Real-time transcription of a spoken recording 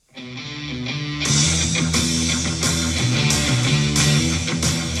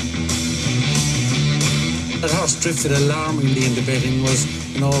horse drifted alarmingly in the betting was,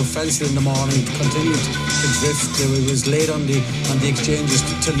 fancied in the morning, continued to drift. It was late on the exchanges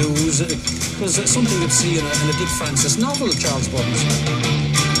to lose. It was something you'd see in a Dick Francis novel, Charles Buttons.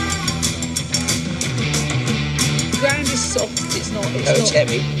 The ground is soft. It's not. It's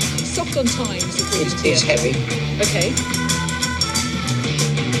heavy. It's soft on times. It's heavy. Okay.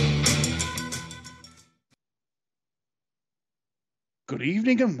 Good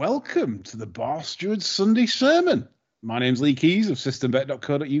evening and welcome to the Bar Steward's Sunday Sermon. My name's Lee Keys of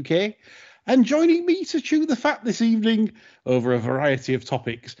systembet.co.uk, and joining me to chew the fat this evening over a variety of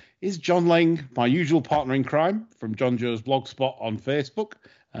topics is John Lang, my usual partner in crime from John Joe's Blogspot on Facebook.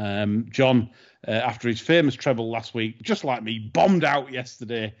 John, after his famous treble last week, just like me, bombed out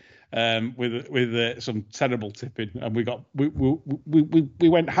yesterday with some terrible tipping, and we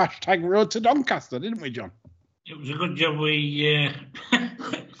went hashtag road to Doncaster, didn't we, John? It was a good job it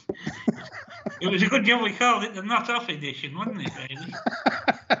was a good job we called it the Not Off edition, wasn't it, really?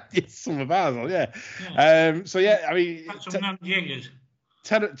 It's some of ours, yeah. I mean, some non-jiggers.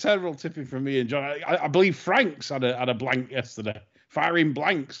 Terrible tipping from me and John. I believe Franks had a blank yesterday. Firing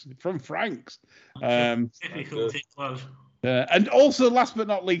blanks from Franks. Difficult it was. And also, last but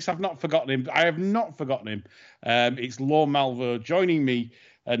not least, I have not forgotten him. It's Lorne Malvo joining me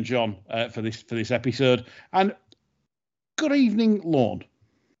and John for this episode. And good evening, Lorne.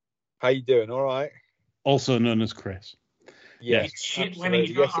 How you doing? All right. Also known as Chris. Yes. Shit when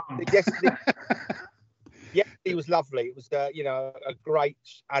he's not on. Yesterday was lovely. It was a great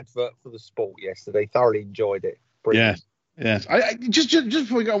advert for the sport yesterday. Thoroughly enjoyed it. Brilliant. Yes. Just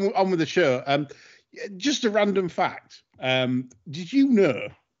before we go on with the show, just a random fact. Did you know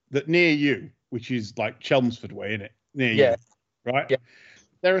that near you, which is like Chelmsford way, isn't it? Near you, right? Yeah.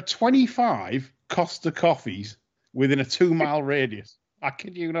 There are 25 Costa coffees within a 2-mile radius. I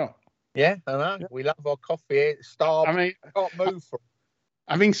kid you not. Yeah, I know. Yeah. We love our coffee here. Starved. I mean, can't move from.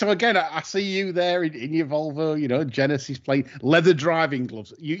 I mean, so again, I see you there in your Volvo, Genesis plate, leather driving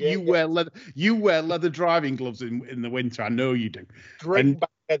gloves. You wear leather driving gloves in the winter. I know you do. Back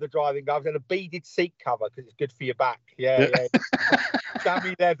leather driving gloves and a beaded seat cover because it's good for your back. Yeah.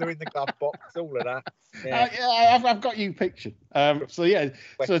 Chamois leather in the glove box, all of that. Yeah, I've got you pictured. So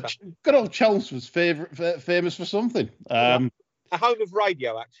good old Chelmsford's famous for something. A home of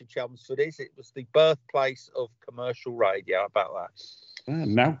radio, actually, Chelmsford is. It was the birthplace of commercial radio. How about that?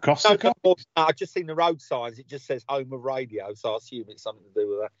 Now Costa. I've just seen the road signs. It just says home of radio, so I assume it's something to do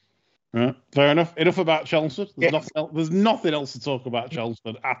with that. Fair enough. Enough about Chelmsford. There's nothing else to talk about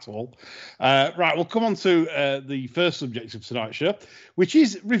Chelmsford at all. Right, we'll come on to the first subject of tonight's show, which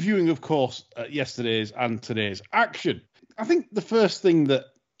is reviewing, of course, yesterday's and today's action. I think the first thing that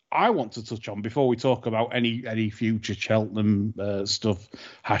I want to touch on before we talk about any future Cheltenham stuff,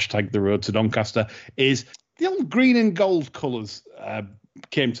 hashtag the road to Doncaster, is the old green and gold colours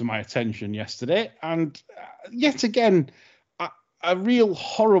came to my attention yesterday, and yet again, a real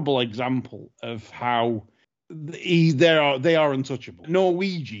horrible example of how they are untouchable.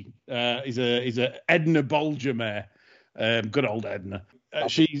 Norwegian is a Edna Bolger mare, good old Edna.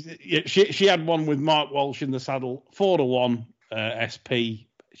 She had one with Mark Walsh in the saddle, 4-1 SP.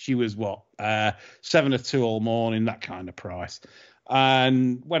 She was 7-2 all morning, that kind of price,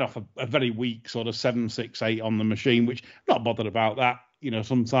 and went off a very weak sort of 7-6-8 on the machine, which I'm not bothered about that.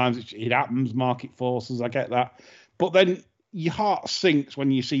 Sometimes it happens, market forces, I get that, but then your heart sinks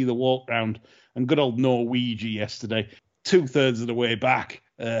when you see the walk round, and good old Norwegian yesterday, 2/3 of the way back,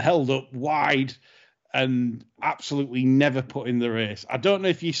 held up wide and absolutely never put in the race. I don't know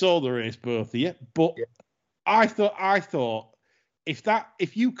if you saw the race, both of you, but yeah. I thought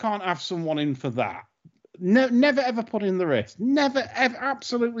if you can't have someone in for that, never ever put in the race. Never ever,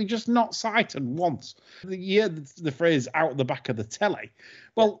 absolutely just not cited once. The phrase out the back of the telly.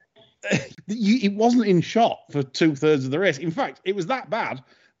 Well, it wasn't in shot for 2/3 of the race. In fact, it was that bad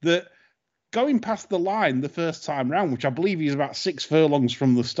that going past the line the first time round, which I believe he's about 6 furlongs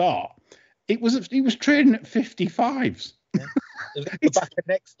from the start, he was trading at 55s. Yeah. The back of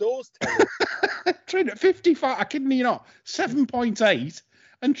next door's telly. Trading at 55, I kid you not, 7.8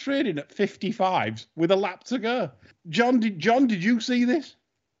 and trading at 55s with a lap to go. John, did you see this?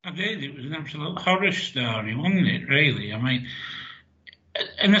 I did. It was an absolute horror story, wasn't it, really? I mean,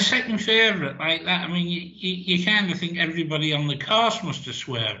 and a second favourite like that, I mean, you kind of think everybody on the course must have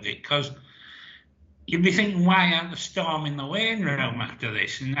swerved it, because you'd be thinking, why aren't they storming the lane room after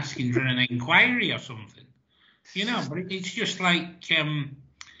this and asking for an inquiry or something? But it's just like,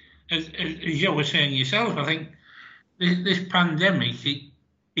 as you were saying yourself, I think this pandemic,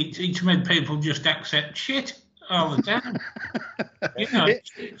 it's made people just accept shit all the time. You know,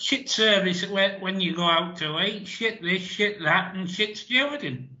 shit service when you go out to eat, shit this, shit that, and shit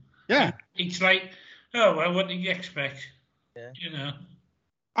stewarding. Yeah. It's like, oh, well, what did you expect? Yeah. You know.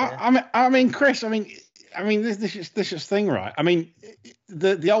 I mean, Chris. I mean, this is thing, right? I mean,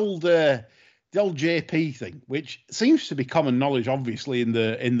 the old JP thing, which seems to be common knowledge, obviously in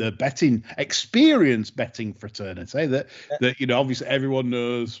the betting fraternity, that obviously everyone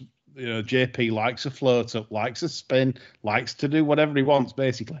knows. JP likes a float up, likes a spin, likes to do whatever he wants,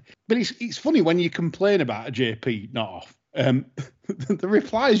 basically. But it's funny when you complain about a JP not off. The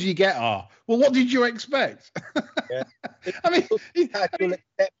replies you get are, well, what did you expect? Yeah. I mean, casual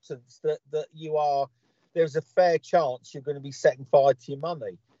acceptance that there's a fair chance you're going to be setting fire to your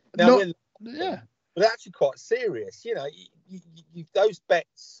money. Now, but actually quite serious. You those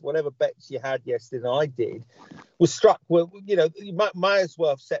bets, whatever bets you had yesterday, and I did, was struck. Well, you may as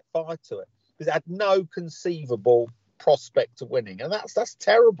well have set fire to it because it had no conceivable prospect of winning, and that's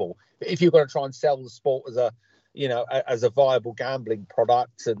terrible. If you're going to try and sell the sport as a viable gambling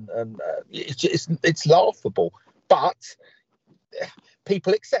product, and it's laughable, but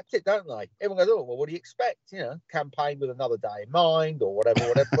people accept it, don't they? Everyone goes, oh, well, what do you expect? Campaign with another day in mind, or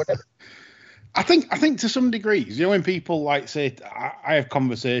whatever. I think to some degrees, when people say, I have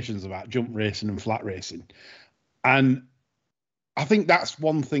conversations about jump racing and flat racing, and I think that's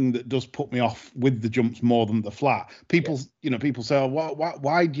one thing that does put me off with the jumps more than the flat. People say, oh,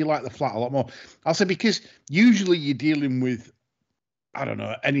 why do you like the flat a lot more? I'll say because usually you're dealing with, I don't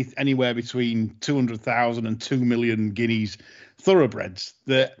know, anywhere between 200,000 and 2 million guineas thoroughbreds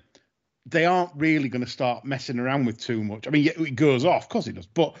that they aren't really going to start messing around with too much. I mean, it goes off, of course it does,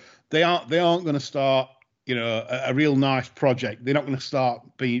 but they aren't going to start, a real nice project. They're not going to start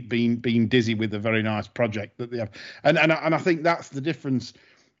being dizzy with a very nice project that they have. And I think that's the difference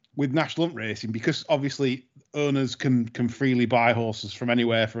with national hunt racing, because obviously owners can freely buy horses from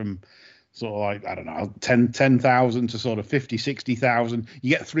anywhere from sort of like, I don't know, 10,000 to sort of 50, 60,000. You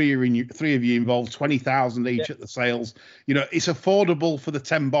get three of you involved, 20,000 each at the sales. It's affordable for the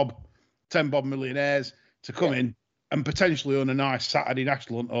 10 bob millionaires to come in and potentially own a nice Saturday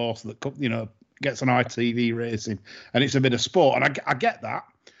national hunt horse that gets an ITV racing, and it's a bit of sport. And I get that,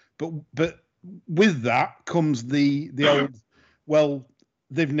 but with that comes the old, well,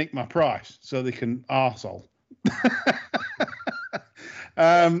 they've nicked my price, so they can arsehole.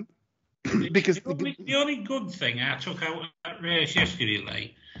 Because the only good thing I took out of that race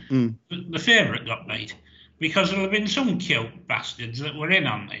yesterday, the favourite got beat, because there have been some cute bastards that were in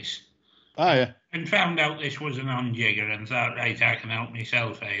on this. Oh, yeah. And found out this was an on-jigger and thought, right, I can help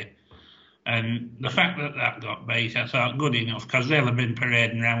myself here. And the fact that got beat, I thought, good enough, because they'll have been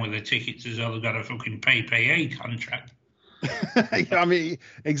parading around with the tickets as though they've got a fucking pay contract. I mean,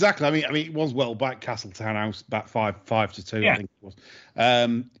 exactly. I mean, it was well back Castletown House, about 5-2, I think it was.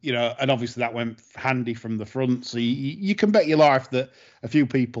 And obviously that went handy from the front. So you can bet your life that a few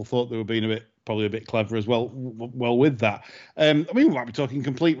people thought they were being probably a bit clever as well with that. I mean, we might be talking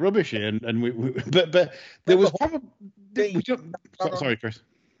complete rubbish here, but there was probably. Sorry, Chris.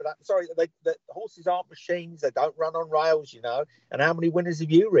 Sorry, the horses aren't machines. They don't run on rails, And how many winners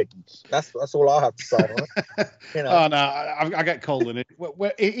have you ridden? That's all I have to say on it. Oh no, I get cold in it.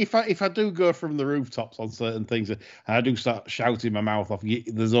 If I do go from the rooftops on certain things, and I do start shouting my mouth off,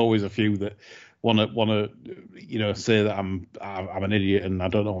 there's always a few that want to say that I'm an idiot and I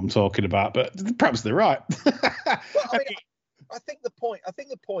don't know what I'm talking about. But perhaps they're right. Well, I think the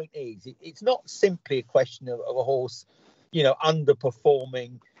point is it's not simply a question of a horse,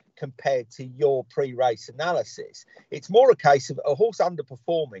 underperforming compared to your pre-race analysis. It's more a case of a horse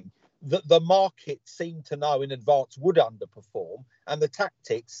underperforming that the market seemed to know in advance would underperform, and the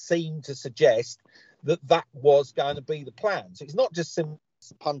tactics seemed to suggest that was going to be the plan. So it's not just some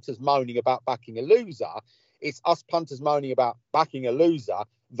punters moaning about backing a loser, it's us punters moaning about backing a loser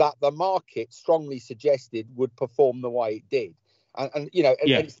that the market strongly suggested would perform the way it did. And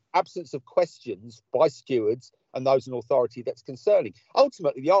it's the absence of questions by stewards and those in authority that's concerning.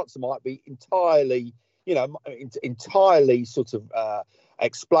 Ultimately, the answer might be entirely sort of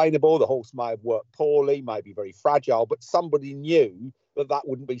explainable. The horse may have worked poorly, may be very fragile, but somebody knew that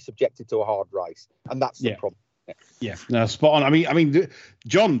wouldn't be subjected to a hard race, and that's the problem. Yeah, no, spot on. I mean,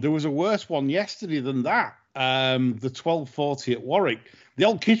 John, there was a worse one yesterday than that. The 12:40 at Warwick, the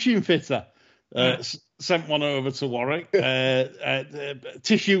old kitchen fitter. Sent one over to Warwick.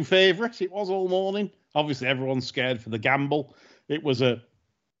 Tissue favourite, it was all morning. Obviously, everyone's scared for the gamble. It was a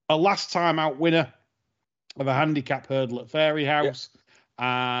last time out winner of a handicap hurdle at Fairy House,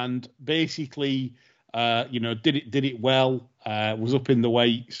 and basically, did it well. Was up in the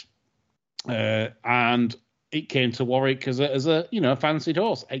weights, and it came to Warwick as a fancied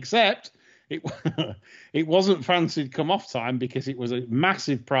horse, except it it wasn't fancied come off time because it was a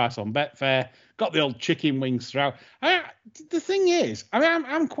massive price on Betfair. Got the old chicken wings throughout. The thing is,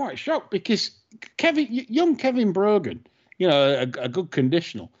 I'm quite shocked because young Kevin Brogan, a good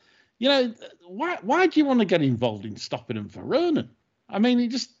conditional. Why do you want to get involved in stopping him for running? I mean, it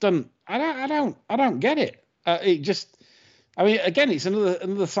just doesn't. I don't get it. It just. I mean, again, it's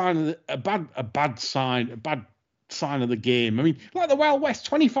another sign of a bad sign of the game. I mean, like the Wild West,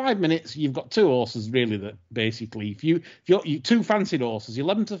 25 minutes, you've got two horses really that basically, if you two fancied horses,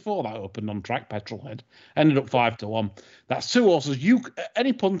 11-4 that opened on track, Petrolhead, ended up 5-1. That's two horses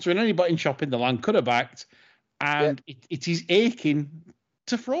any punter and anybody in shop in the land could have backed, and it is aching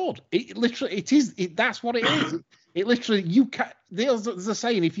to fraud. It literally, that's what it is. It literally, there's a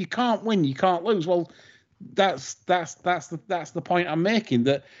saying, if you can't win, you can't lose. Well, that's the point I'm making,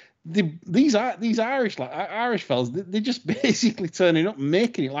 that these Irish fellas, they're just basically turning up and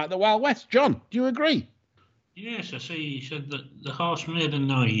making it like the Wild West. John, do you agree? Yes, I see. You said that the horse made a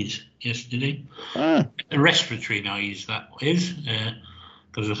noise yesterday. A respiratory noise, that is,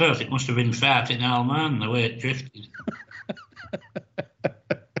 because I thought it must have been farting our man the way it drifted.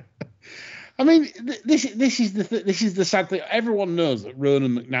 I mean, this is the sad thing. Everyone knows that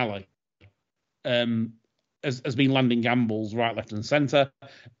Ronan McNally has been landing gambles right, left, and centre.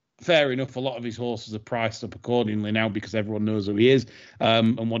 Fair enough, a lot of his horses are priced up accordingly now because everyone knows who he is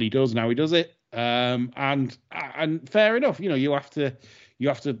and what he does and how he does it. And fair enough, you have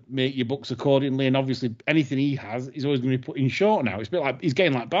to make your books accordingly. And obviously, anything he has is always going to be put in short now. It's a bit like he's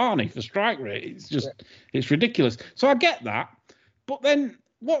getting like Barney for strike rate. It's ridiculous. So I get that, but then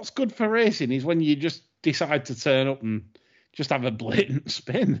what's good for racing is when you just decide to turn up and just have a blatant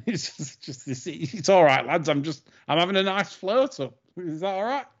spin. It's all right, lads. I'm having a nice float up. Is that all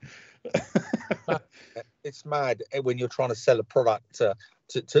right? It's mad when you're trying to sell a product to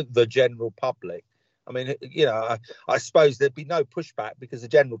the general public. I mean, I suppose there'd be no pushback because the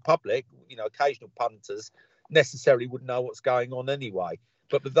general public, occasional punters necessarily wouldn't know what's going on anyway.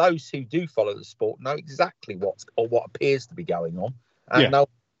 But those who do follow the sport know exactly what appears to be going on, and no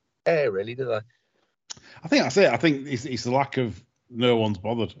care really, do they? I think that's it. I think it's the lack of no one's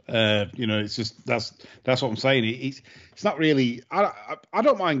bothered. It's just that's what I'm saying. It's not really. I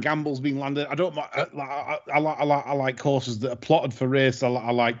don't mind gambles being landed. I don't mind. I like horses that are plotted for race. I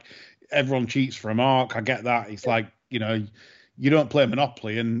like everyone cheats for a mark. I get that. It's like you don't play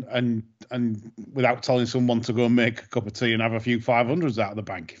Monopoly and without telling someone to go and make a cup of tea and have a few 500s out of the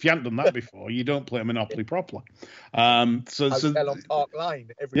bank. If you haven't done that before, you don't play Monopoly properly. So on Park Lane.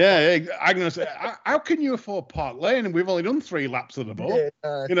 I'm going to say, how can you afford Park Lane and we've only done 3 laps of the boat?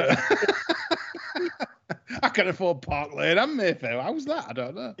 I can afford Park Lane and Mayfair. How's that? I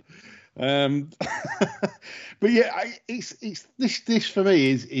don't know. But it's this for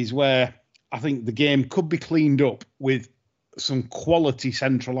me is where I think the game could be cleaned up with some quality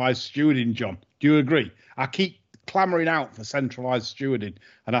centralised stewarding, John. Do you agree? I keep clamouring out for centralised stewarding,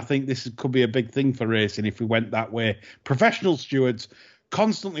 and I think this could be a big thing for racing if we went that way. Professional stewards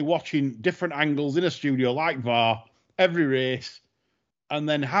constantly watching different angles in a studio like VAR every race, and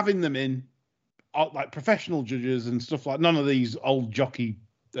then having them in like professional judges and stuff like none of these old jockey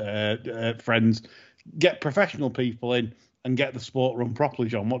friends. Get professional people in and get the sport run properly,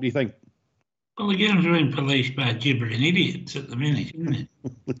 John. What do you think? Well, the game's being policed by gibbering idiots at the minute, isn't it?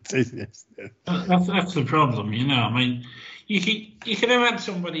 It is, yes. That's the problem, I mean, you could have had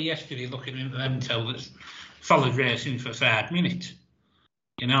somebody yesterday looking into them that's followed racing for 5 minutes.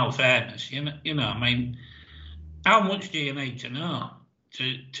 In all fairness, I mean, how much do you need to know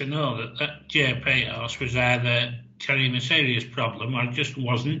to know that JP horse was either carrying a serious problem or just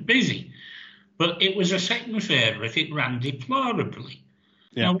wasn't busy? But it was a second favourite. It ran deplorably.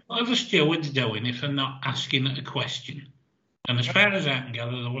 Yeah. Now, what are the stewards doing if they're not asking a question? And as far as I can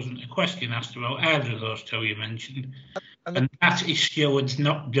gather, there wasn't a question asked about either of those two you mentioned. And that is stewards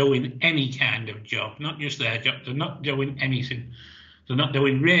not doing any kind of job, not just their job. They're not doing anything. They're not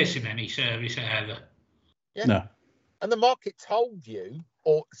doing racing any service either. Yeah. No. And the market told you,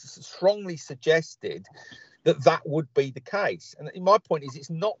 or strongly suggested, that would be the case. And my point is, it's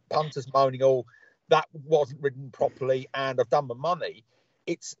not punters moaning, oh, that wasn't ridden properly and I've done my money.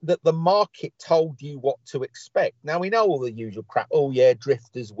 It's that the market told you what to expect. Now, we know all the usual crap. Oh, yeah,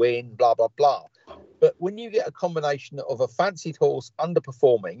 drifters win, blah, blah, blah. But when you get a combination of a fancied horse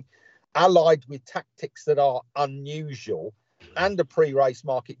underperforming, allied with tactics that are unusual, and a pre-race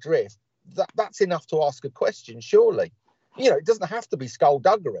market drift, that's enough to ask a question, surely. It doesn't have to be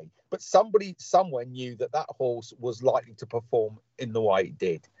skullduggery, but somebody somewhere knew that horse was likely to perform in the way it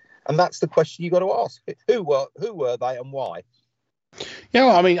did. And that's the question you got to ask: who were they and why? Yeah,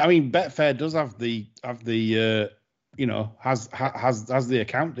 well, I mean, Betfair does have the has the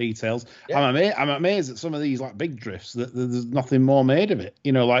account details. Yeah. I'm amazed at some of these like big drifts that there's nothing more made of it.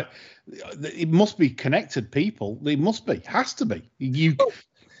 Like it must be connected people. It must be, has to be. The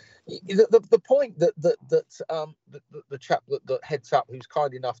point that the chap that heads up, who's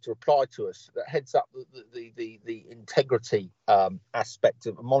kind enough to reply to us, that heads up the integrity aspect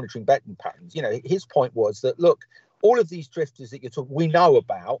of monitoring betting patterns. His point was that, look, all of these drifters that you're talking, we know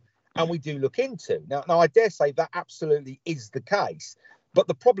about and we do look into. Now I dare say that absolutely is the case, but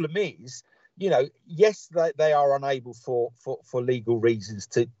the problem is, yes, they are unable for legal reasons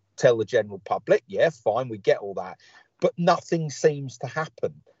to tell the general public. Yeah, fine, we get all that, but nothing seems to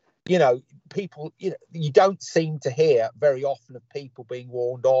happen. People, you don't seem to hear very often of people being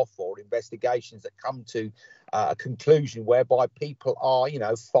warned off or investigations that come to a conclusion whereby people are,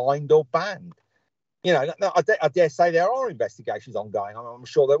 fined or banned. I dare say there are investigations ongoing. I'm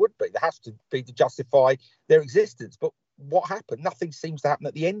sure there would be. There has to be to justify their existence. But what happened? Nothing seems to happen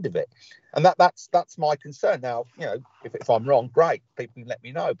at the end of it, and that's my concern. Now, if I'm wrong, great. People can let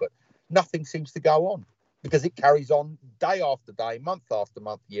me know. But nothing seems to go on because it carries on day after day, month after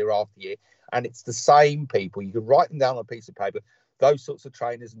month, year after year, and it's the same people. You can write them down on a piece of paper. Those sorts of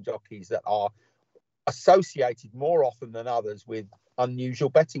trainers and jockeys that are associated more often than others with unusual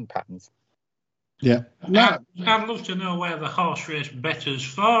betting patterns. Yeah. No. I'd love to know where the horse race betters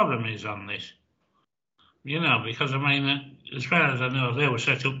forum is on this. Because as far as I know, they were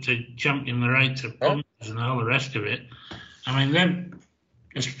set up to champion the rights of punters and all the rest of it. Them,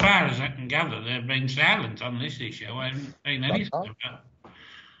 as far as I can gather, they've been silent on this issue. I haven't seen anything about.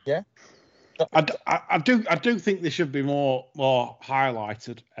 Yeah. I do think they should be more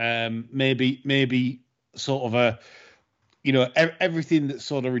highlighted. Maybe sort of everything that's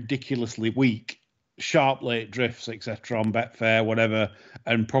sort of ridiculously weak, sharp late drifts, etc. on Betfair, whatever,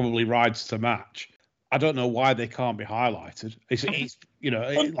 and probably rides to match. I don't know why they can't be highlighted. It's like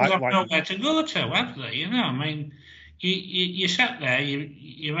nowhere to go to, have they? You sat there,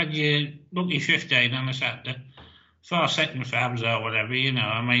 you had your lucky 15 on a Saturday, 4 second fabs or whatever,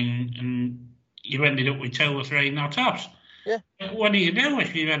 and you ended up with 2 or 3 not tops. Yeah. What do you do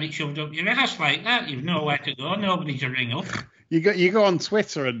if you've had it shoved up your ass like that? You've nowhere to go, nobody to ring up. You go on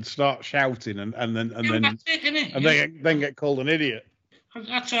Twitter and start shouting and then that's it, isn't it? then get called an idiot.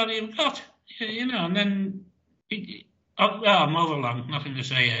 That's all you've got, and then I'll move along. Nothing to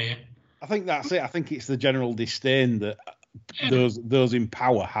say here. I think that's it. I think it's the general disdain that those in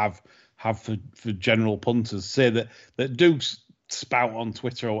power have for general punters. Say that do spout on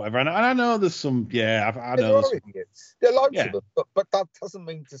Twitter or whatever. And I know there's some. Yeah, I know. There are idiots. There are loads of them, but that doesn't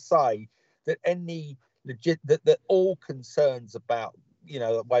mean to say that any that all concerns about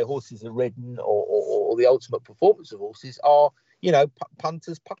the way horses are ridden or the ultimate performance of horses are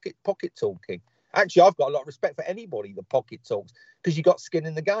punters pocket talking. Actually, I've got a lot of respect for anybody that pocket talks because you got skin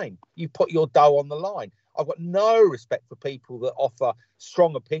in the game. You put your dough on the line. I've got no respect for people that offer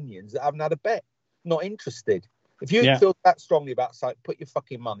strong opinions that haven't had a bet. Not interested. If you feel that strongly about something, put your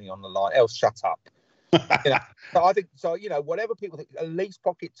fucking money on the line. Else, shut up. So I think whatever people think, at least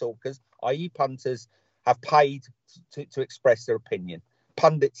pocket talkers, i.e., punters, have paid to express their opinion.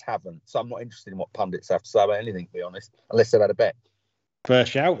 Pundits haven't, so I'm not interested in what pundits have to say about anything, to be honest, unless they've had a bet. Fair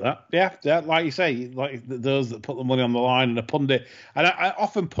shout, that. Yeah, like you say, like those that put the money on the line and a pundit. And I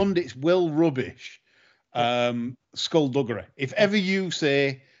often pundits will rubbish skullduggery. If ever you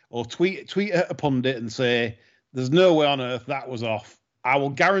say or tweet at a pundit and say, there's no way on earth that was off, I will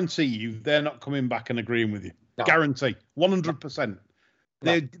guarantee you they're not coming back and agreeing with you. No. Guarantee. 100%.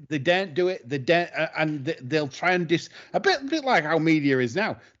 No. They don't do it. They don't, and they'll try and a bit like how media is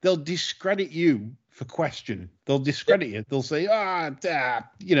now. They'll discredit you for questioning. They'll discredit you. They'll say,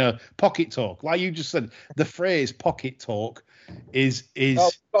 pocket talk. Like you just said, the phrase pocket talk is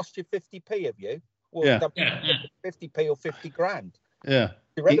cost you 50p of you. Well, 50p or 50 grand. Yeah.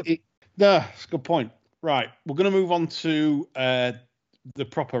 No, that's a good point. Right. We're going to move on to the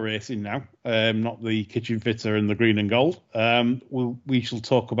proper racing now, not the kitchen fitter and the green and gold. We shall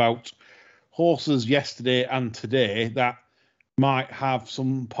talk about horses yesterday and today that might have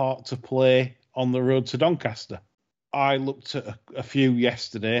some part to play on the road to Doncaster. I looked at a few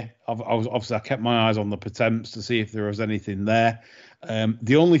yesterday. I kept my eyes on the Potemps to see if there was anything there.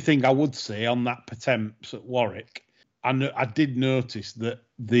 The only thing I would say on that Potemps at Warwick, I did notice that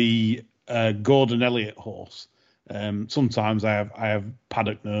the Gordon Elliott horse, sometimes I have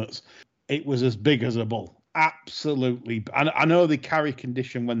paddock notes, it was as big as a bull. Absolutely. I know they carry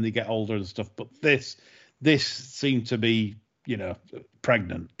condition when they get older and stuff, but this seemed to be,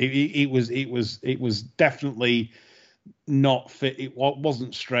 pregnant. It was definitely not fit. It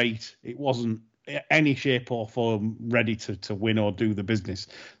wasn't straight. It wasn't any shape or form ready to win or do the business.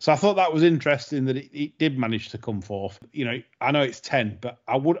 So I thought that was interesting that it did manage to come forth. You know, I know it's 10, but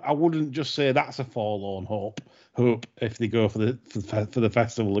I wouldn't just say that's a forlorn hope if they go for the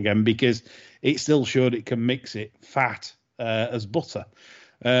festival again, because it still showed it can mix it fat as butter.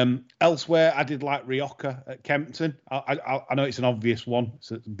 Elsewhere, I did like Rioja at Kempton. I know it's an obvious one.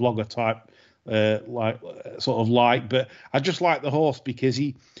 It's a blogger type but I just like the horse because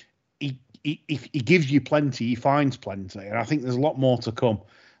he gives you plenty, he finds plenty, and I think there's a lot more to come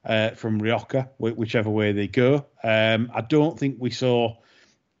from Rioja, whichever way they go. I don't think we saw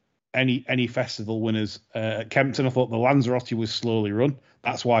any festival winners at Kempton. I thought the Lanzarote was slowly run.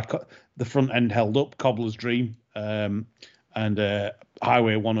 That's why the front end held up. Cobbler's Dream and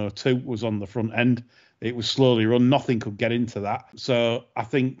Highway 102 was on the front end. It was slowly run. Nothing could get into that. So I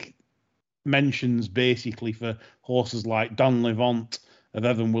think mentions basically for horses like Don Levant of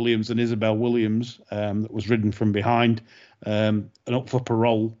Evan Williams and Isabel Williams that was ridden from behind and up for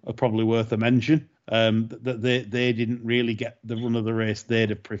parole are probably worth a mention. That they didn't really get the run of the race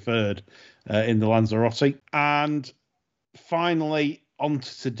they'd have preferred in the Lanzarote. And finally, on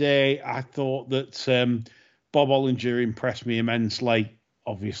to today, I thought that Bob Ollinger impressed me immensely.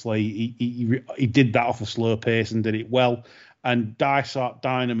 Obviously, he did that off a slow pace and did it well. And Dysart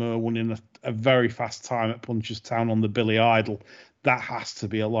Dynamo won in a very fast time at Punchestown on the Billy Idol. That has to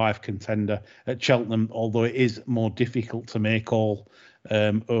be a live contender at Cheltenham, although it is more difficult to make all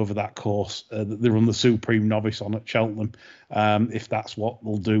over that course. They run the Supreme Novice on at Cheltenham, if that's what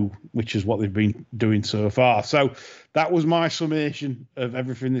they'll do, which is what they've been doing so far. So that was my summation of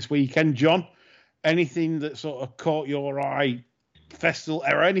everything this weekend. John, anything that sort of caught your eye, festival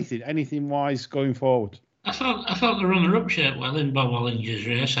or anything wise going forward? I thought the runner-up shaped well in Bob Ollinger's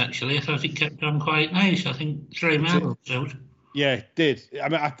race. Actually, I thought it kept on quite nice. I think 3 miles out. Yeah, it did. I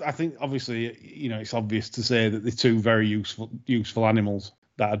mean, I think obviously, you know, it's obvious to say that they're two very useful animals.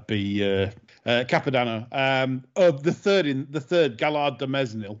 That'd be Capodanno. The third Gallard de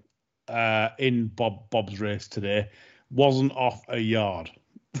Mesnil in Bob's race today wasn't off a yard,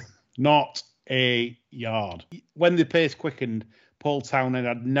 not a yard. When the pace quickened, Paul Townend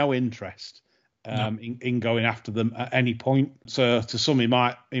had no interest in going after them at any point. So to some,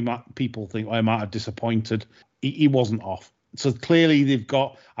 people think I might have disappointed. He wasn't off. So clearly they've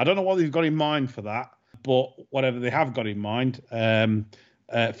got, I don't know what they've got in mind for that, but whatever they have got in mind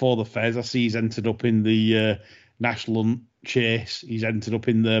for the Fez, I see he's entered up in the National Chase. He's entered up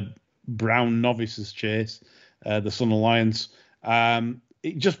in the Brown Novices Chase, the Sun Alliance.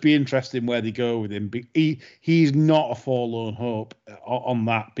 It'd just be interesting where they go with him. He's not a forlorn hope on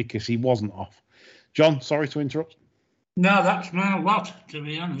that because he wasn't off. John, sorry to interrupt. No, that's my lot, to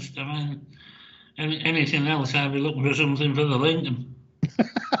be honest. I mean, anything else, I'd be looking for something for the Lincoln.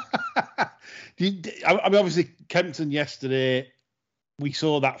 I mean, obviously, Kempton yesterday, we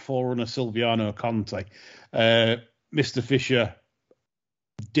saw that forerunner Silviano Conte. Mr. Fisher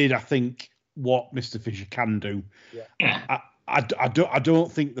did, I think, what Mr. Fisher can do. Yeah. I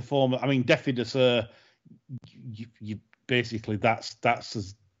don't think the former. I mean, Defi de Sir, you basically that's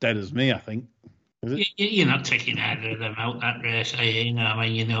as dead as me. I think. You're not taking either of them out that race, are you? I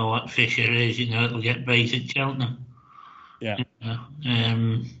mean, you know what Fisher is. You know it'll get beat at Cheltenham. Yeah.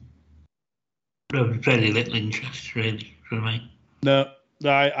 Very little interest really for me. No,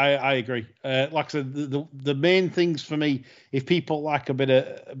 I agree. Like I said, the main things for me, if people like a bit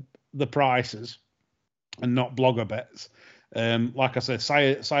of the prices and not blogger bets. Like I said,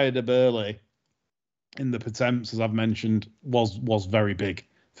 Sire de Burley in the Potemps, as I've mentioned, was very big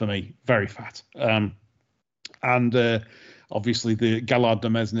for me, very fat. And obviously the Gallard de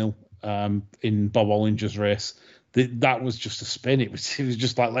Mesnil in Bob Ollinger's race, that was just a spin. It was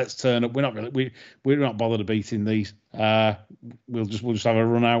just like, let's turn up. We're not bothered beating these. We'll just have a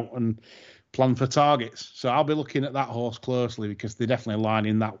run out and plan for targets. So I'll be looking at that horse closely because they're definitely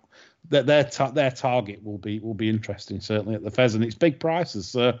lining that their target will be interesting, certainly at the Fez, and it's big prices.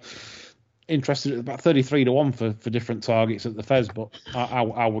 So interested at about 33-1 for different targets at the Fez, but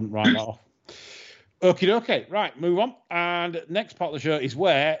I wouldn't write that off. Okie dokie, right, move on. And next part of the show is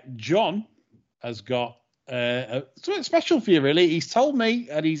where John has got something special for you, really. He's told me,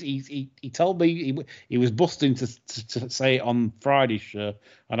 and he told me he was busting to say it on Friday's show,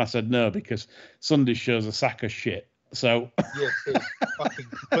 and I said no because Sunday's show's a sack of shit. So yes, it's a fucking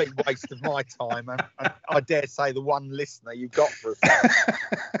complete waste of my time, and I dare say the one listener you've got for us.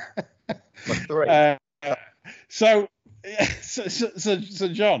 Three. So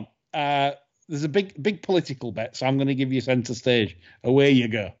John, there's a big political bet, so I'm going to give you centre stage. Away you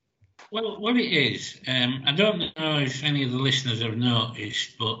go. Well, what it is, I don't know if any of the listeners have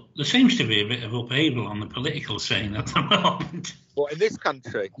noticed, but there seems to be a bit of upheaval on the political scene at the moment. What, in this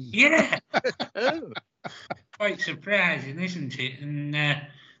country? Yeah. Oh. Quite surprising, isn't it? And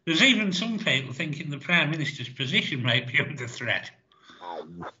there's even some people thinking the Prime Minister's position might be under threat.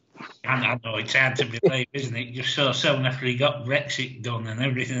 And I know it's hard to believe, isn't it? Just so soon after he got Brexit done and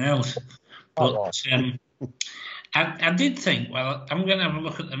everything else. But I did think, well, I'm going to have a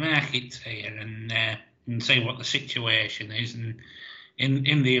look at the markets here and see what the situation is. And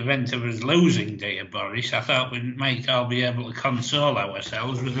in the event of us losing, dear Boris, I thought we might all be able to console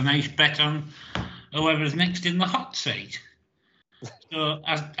ourselves with a nice bet on whoever's next in the hot seat. So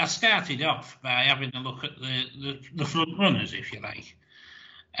I started off by having a look at the front runners, if you like.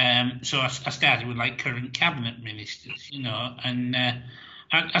 So I started with like current cabinet ministers, and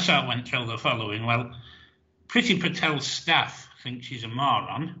I sort of went through the following. Well, Priti Patel's staff think she's a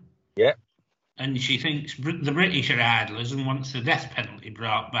moron. Yeah. And she thinks the British are idlers and wants the death penalty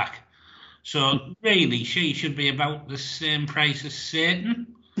brought back. So really, she should be about the same price as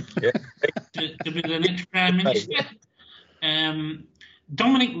Satan to be the next Prime Minister.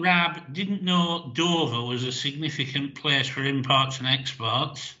 Dominic Raab didn't know Dover was a significant place for imports and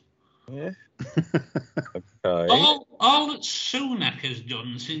exports. Yeah. Okay. All that Sunak has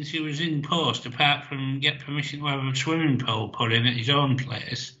done since he was in post, apart from get permission to have a swimming pool put in at his own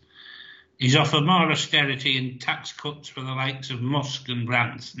place, is offer more austerity and tax cuts for the likes of Musk and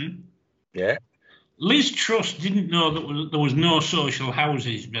Branson. Yeah. Liz Truss didn't know that there was no social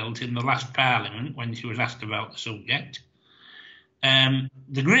houses built in the last Parliament when she was asked about the subject.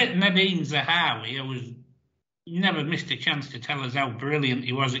 The great Nadine Zahawi, who was never missed a chance to tell us how brilliant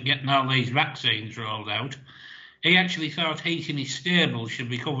he was at getting all these vaccines rolled out. He actually thought heating his stable should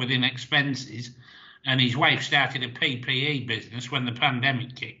be covered in expenses, and his wife started a PPE business when the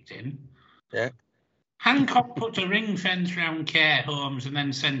pandemic kicked in. Yeah. Hancock put a ring fence around care homes and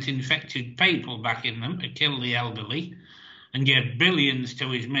then sent infected people back in them to kill the elderly, and gave billions to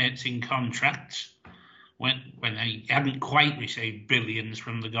his mates in contracts when he hadn't quite received billions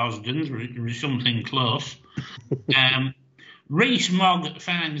from the Gosdens, it was something close. Rees-Mogg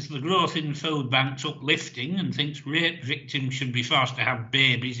finds the growth in food banks uplifting and thinks rape victims should be forced to have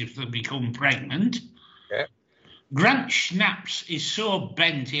babies if they become pregnant. Yeah. Grant Shnaps is so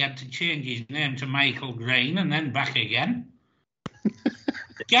bent he had to change his name to Michael Green and then back again.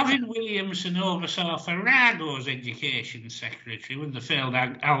 Gavin Williamson oversaw Farrago's education secretary with the failed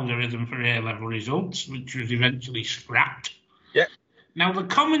algorithm for A-level results, which was eventually scrapped. Yeah. Now, the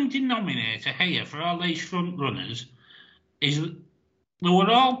common denominator here for all these front runners is that they were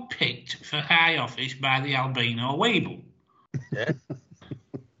all picked for high office by the albino Weeble. Yeah.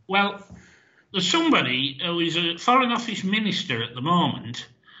 Well, there's somebody who is a Foreign Office minister at the moment,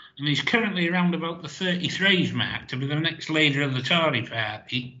 and he's currently around about the 33s mark to be the next leader of the Tory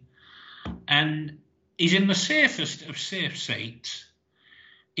party. And he's in the safest of safe seats.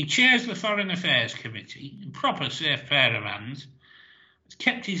 He chairs the Foreign Affairs Committee, a proper safe pair of hands. He's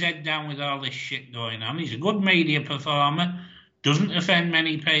kept his head down with all this shit going on. He's a good media performer, doesn't offend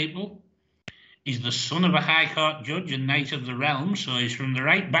many people. He's the son of a High Court judge and Knight of the Realm, so he's from the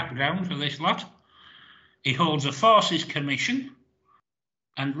right background for this lot. He holds a Forces Commission,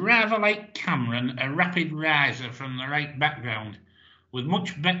 and rather like Cameron, a rapid riser from the right background, with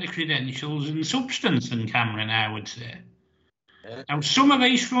much better credentials and substance than Cameron, I would say. Yeah. Now, some of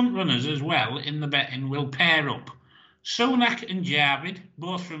these front runners as well in the betting will pair up. Sunak and Javid,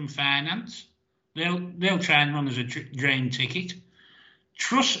 both from finance, they'll try and run as a drain ticket.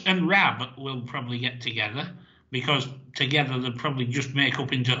 Truss and Raab will probably get together, because together they'll probably just make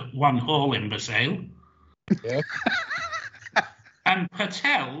up into one whole imbecile. Yeah. And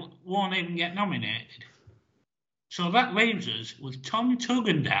Patel won't even get nominated. So that leaves us with Tom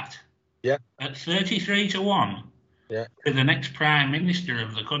Tugendhat at 33-1 for the next Prime Minister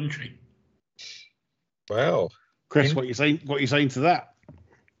of the country. Well, Chris, what you saying to that?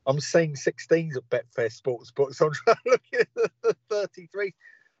 I'm seeing 16s at Betfair Sportsbook, so I'm trying to look at the 33.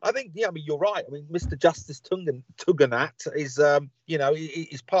 I think, you're right. I mean, Mr. Justice Tugendhat is,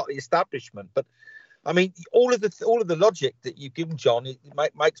 he's part of the establishment. But I mean, all of the logic that you've given, John, it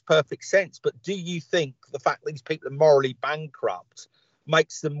makes perfect sense. But do you think the fact that these people are morally bankrupt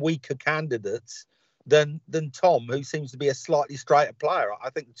makes them weaker candidates than Tom, who seems to be a slightly straighter player?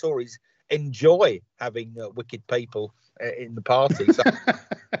 I think the Tories enjoy having wicked people in the party. So,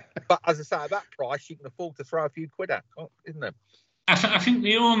 but as I say, at that price, you can afford to throw a few quid at, isn't it? I think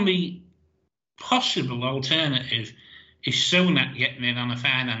the only possible alternative is Sunak getting in on a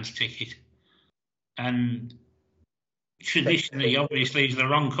finance ticket. and traditionally, obviously, is the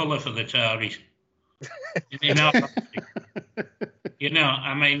wrong colour for the Tories. You know,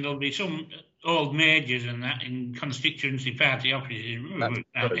 I mean, there'll be some old majors and that in constituency party offices.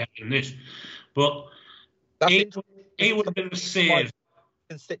 Having this, but he would have saved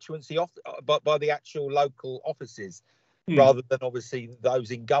constituency by the actual local offices rather than obviously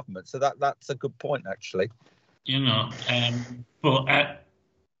those in government. So that's a good point, actually. But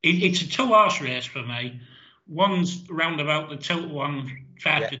it's a two-horse race for me. One's round about the 2-1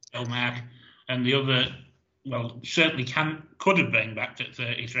 5-2 mark, and the other, well, certainly could have been back at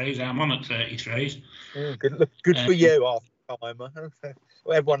 33s. I'm on at 33s. Good for you, half-timer.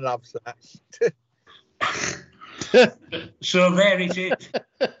 Everyone loves that. So there it is.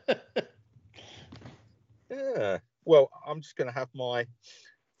 Yeah. Well, I'm just going to have my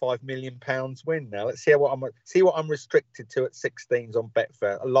 £5 million win now. Let's see what I'm restricted to at 16s on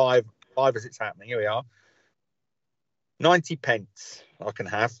Betfair. Live as it's happening. Here we are. 90 pence I can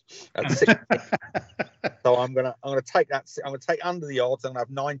have at 16. So I'm gonna take that. I'm gonna take under the odds. I'm gonna have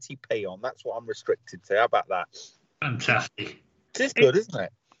 90p on. That's what I'm restricted to. How about that? Fantastic. It's good, isn't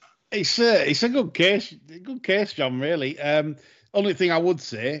it? It's a good case, John. Really. Only thing I would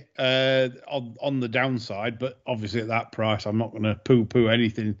say on the downside, but obviously at that price, I'm not going to poo-poo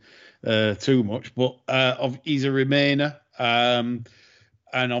anything too much. But he's a Remainer, and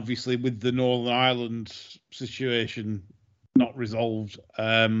obviously with the Northern Ireland situation not resolved,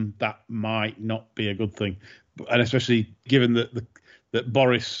 that might not be a good thing. And especially given that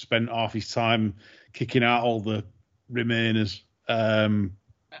Boris spent half his time kicking out all the Remainers.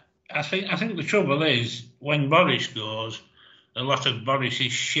 I think the trouble is when Boris goes, a lot of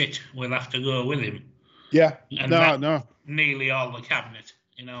Boris's shit will have to go with him. Yeah, and nearly all the cabinet,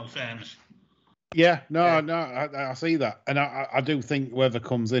 in all fairness. Yeah, I see that, and I do think whoever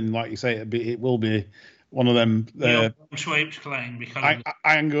comes in, like you say, it will be one of them sweeps claim because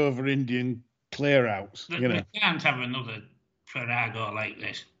hangover Indian clear outs. We can't have another Farrago like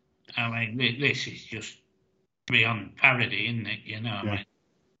this. I mean, this is just beyond parody, isn't it? I mean.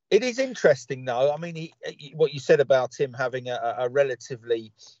 It is interesting, though. I mean, what you said about him having a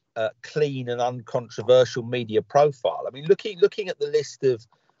relatively clean and uncontroversial media profile. I mean, looking at the list of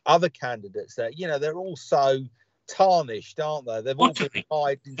other candidates there, they're all so tarnished, aren't they? They've all been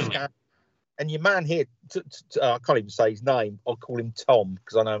hired in scandal. And your man here, I can't even say his name. I'll call him Tom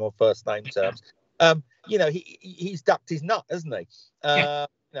because I know him on first name terms. He's ducked his nut, hasn't he?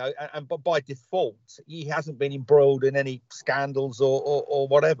 And by default, he hasn't been embroiled in any scandals or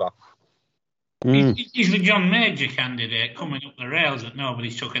whatever. He's the John Major candidate coming up the rails that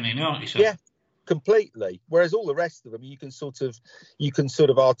nobody's took any notice of. Yeah, completely. Whereas all the rest of them, you can sort of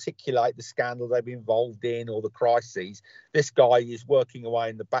articulate the scandal they've been involved in or the crises. This guy is working away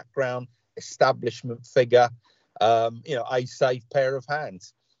in the background, establishment figure, a safe pair of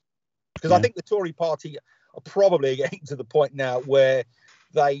hands. Because I think the Tory party are probably getting to the point now where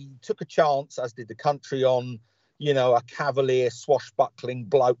they took a chance, as did the country, on, a cavalier, swashbuckling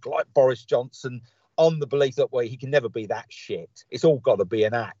bloke like Boris Johnson, on the belief that, he can never be that shit. It's all got to be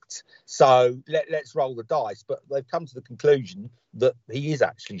an act. So let's roll the dice. But they've come to the conclusion that he is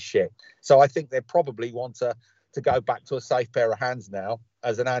actually shit. So I think they probably want to go back to a safe pair of hands now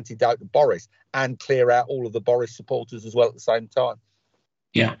as an antidote to Boris and clear out all of the Boris supporters as well at the same time.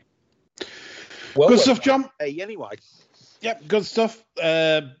 Yeah. Well, good stuff, John. Anyway. Yep, good stuff.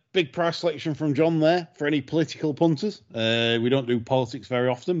 Big price selection from John there for any political punters. We don't do politics very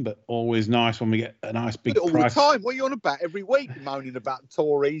often, but always nice when we get a nice big price. All the time. What are you on about? Every week moaning about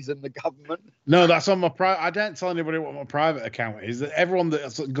Tories and the government. No, that's on my private. I don't tell anybody what my private account is. Everyone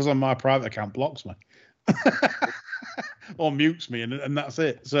that goes on my private account blocks me. Or mutes me, and that's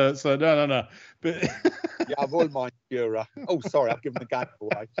it. So no. But yeah, I've all my Jura. Oh, sorry, I've given the game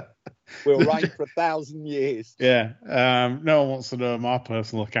away. We'll reign for 1,000 years. Yeah, no one wants to know my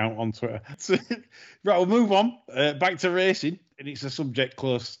personal account on Twitter. Right, we'll move on back to racing, and it's a subject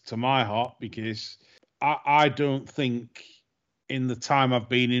close to my heart because I don't think in the time I've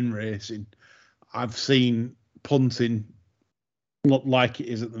been in racing, I've seen punting look like it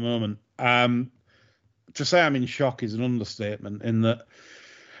is at the moment. To say I'm in shock is an understatement in that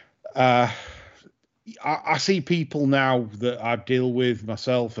I see people now that I deal with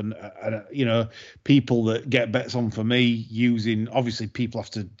myself and people that get bets on for me using, obviously people have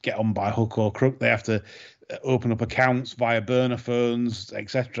to get on by hook or crook. They have to open up accounts via burner phones,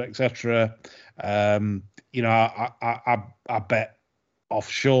 etc. I bet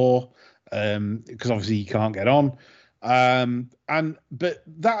offshore because obviously you can't get on. But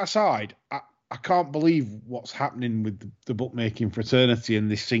that aside, I can't believe what's happening with the bookmaking fraternity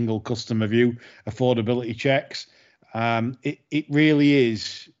and this single customer view affordability checks. It really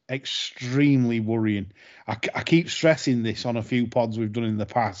is extremely worrying. I keep stressing this on a few pods we've done in the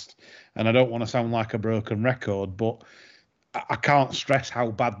past, and I don't want to sound like a broken record, but I can't stress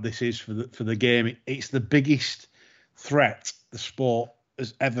how bad this is for the game. It's the biggest threat the sport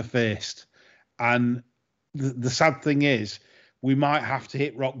has ever faced, and the sad thing is, we might have to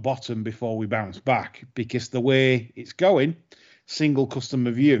hit rock bottom before we bounce back, because the way it's going, single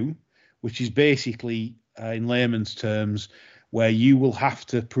customer view, which is basically, in layman's terms, where you will have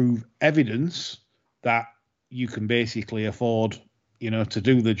to prove evidence that you can basically afford, to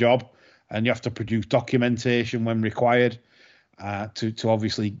do the job, and you have to produce documentation when required to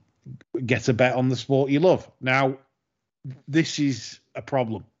obviously get a bet on the sport you love. Now, this is a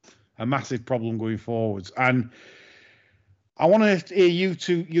problem, a massive problem going forwards, and I want to hear you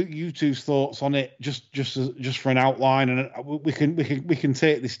two's thoughts on it, just for an outline, and we can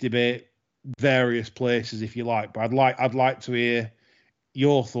take this debate various places if you like. But I'd like to hear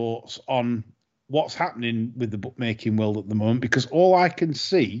your thoughts on what's happening with the bookmaking world at the moment, because all I can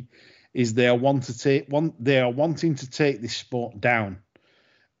see is they are wanting to take this sport down,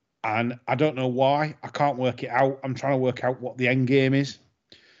 and I don't know why. I can't work it out. I'm trying to work out what the end game is,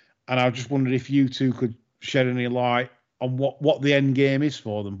 and I just wondered if you two could shed any light on what the end game is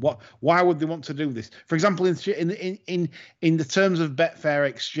for them. Why would they want to do this? For example, in the terms of Betfair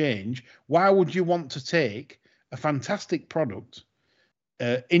Exchange, why would you want to take a fantastic product,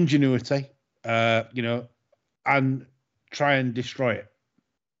 Ingenuity, and try and destroy it?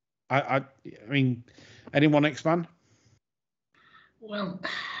 I mean, anyone expand? Well,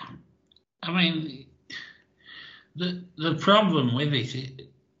 I mean, the problem with it,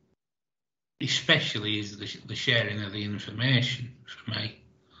 especially, is the sharing of the information for me.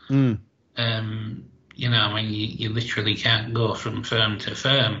 I mean, you literally can't go from firm to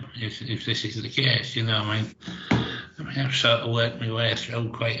firm if this is the case. I mean, I've sort of worked my way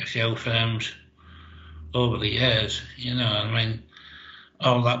through quite a few firms over the years. I mean,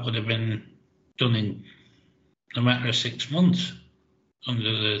 all that would have been done in a matter of 6 months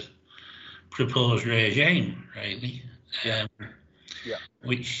under the proposed regime, really.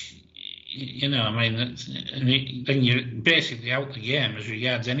 Which, I mean, then you're basically out the game as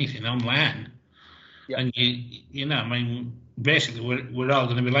regards anything online. And I mean, basically we're all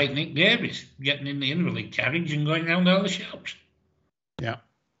going to be like Nick Davis, getting in the invalid carriage and going around all the shops. Yeah.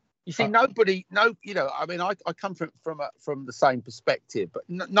 You see, I mean, I come from the same perspective, but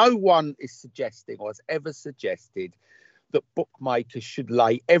no one is suggesting or has ever suggested that bookmakers should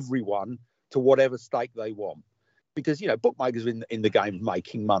lay everyone to whatever stake they want, because bookmakers are in the game of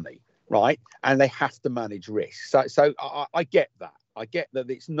making money, right? And they have to manage risk. So I get that. I get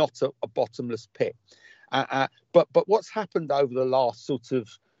that it's not a bottomless pit. But what's happened over the last sort of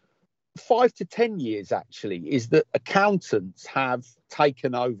 5 to 10 years, actually, is that accountants have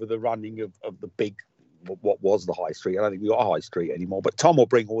taken over the running of the big, what was the high street. I don't think we've got a high street anymore, but Tom will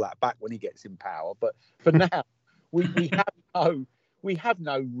bring all that back when he gets in power. But for now, we have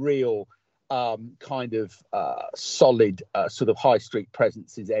no real kind of solid sort of high street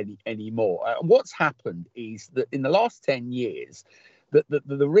presences anymore. And what's happened is that in the last 10 years,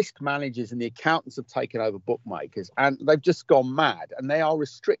 the risk managers and the accountants have taken over bookmakers, and they've just gone mad, and they are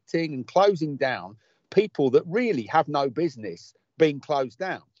restricting and closing down people that really have no business being closed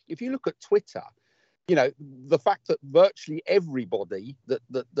down. If you look at Twitter, the fact that virtually everybody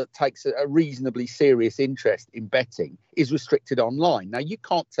that takes a reasonably serious interest in betting is restricted online. Now, you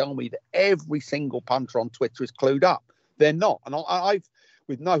can't tell me that every single punter on Twitter is clued up. They're not. And I've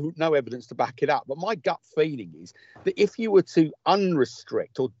with no evidence to back it up, but my gut feeling is that if you were to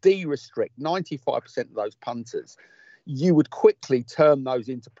unrestrict or de-restrict 95% of those punters, you would quickly turn those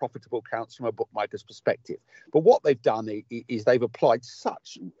into profitable accounts from a bookmaker's perspective. But what they've done is they've applied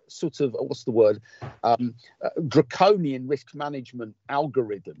such sort of, draconian risk management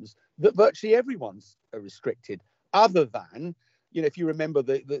algorithms that virtually everyone's restricted, other than, if you remember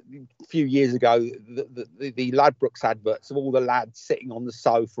the few years ago, the Ladbrokes adverts of all the lads sitting on the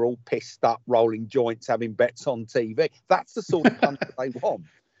sofa, all pissed up, rolling joints, having bets on TV. That's the sort of punter they want.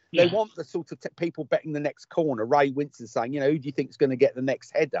 They want the sort of people betting the next corner. Ray Winston saying, who do you think is going to get the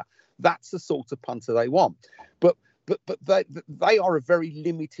next header? That's the sort of punter they want. But they are a very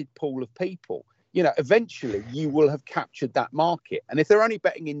limited pool of people. Eventually you will have captured that market. And if they're only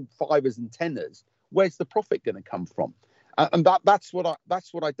betting in fivers and tenors, where's the profit going to come from? And that's what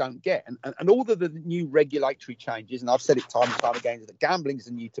I don't get. And all of the new regulatory changes, and I've said it time and time again, that gambling is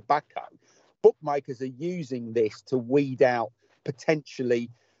a new tobacco. Bookmakers are using this to weed out potentially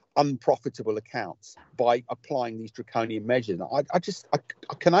unprofitable accounts by applying these draconian measures. And I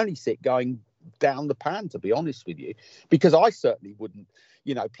can only see it going down the pan, to be honest with you, because I certainly wouldn't,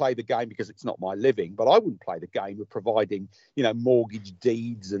 play the game, because it's not my living, but I wouldn't play the game of providing, mortgage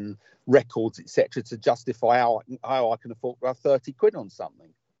deeds and records, etc., to justify how I can afford to have 30 quid on something.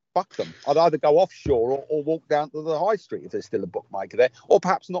 Fuck them. I'd either go offshore or walk down to the high street if there's still a bookmaker there, or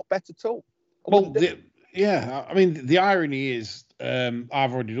perhaps not bet at all. Well, I mean, the irony is, I've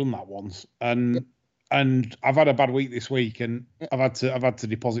already done that once, and I've had a bad week this week, and I've had to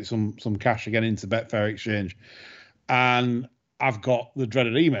deposit some cash again into Betfair Exchange, and I've got the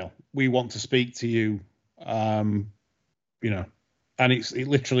dreaded email. We want to speak to you, and it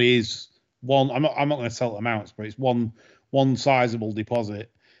literally is one. I'm not going to tell amounts, but it's one sizable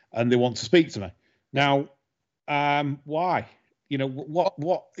deposit, and they want to speak to me now. Why?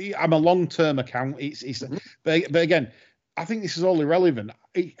 What? I'm a long-term account. But again, I think this is all irrelevant.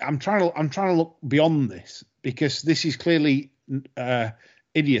 I'm trying to look beyond this, because this is clearly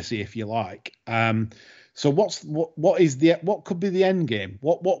idiocy, if you like. So what could be the end game?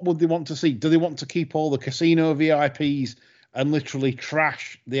 What would they want to see? Do they want to keep all the casino VIPs and literally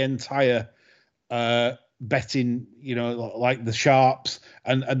trash the entire betting, like the sharps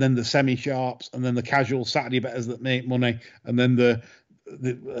and then the semi-sharps and then the casual Saturday bettors that make money, and then the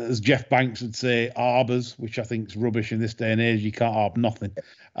as Jeff Banks would say, arbors, which I think is rubbish in this day and age. You can't arb nothing.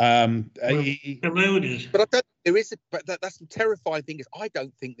 But I don't. That's the terrifying thing, is I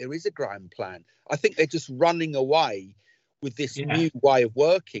don't think there is a grand plan. I think they're just running away with this new way of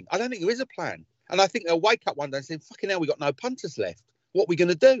working. I don't think there is a plan, and I think they'll wake up one day and say, "Fucking hell, we got no punters left. What are we going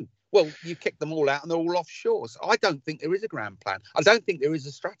to do?" Well, you kick them all out and they're all offshore. So I don't think there is a grand plan. I don't think there is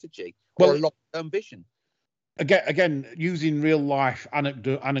a strategy or a long-term vision. Again, using real life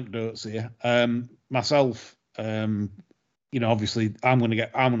anecdotes here. Myself, obviously, I'm going to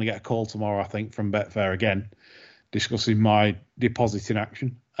get a call tomorrow, I think, from Betfair again, discussing my depositing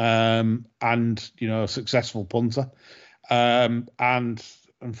action, and a successful punter, and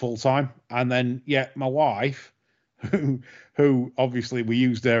full time, and then my wife, who obviously we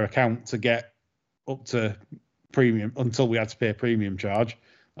used their account to get up to premium until we had to pay a premium charge,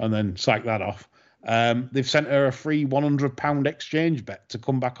 and then sack that off. They've sent her a free £100 exchange bet to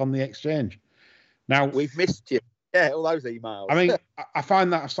come back on the exchange. Now, we've missed you. Yeah, all those emails. I mean, I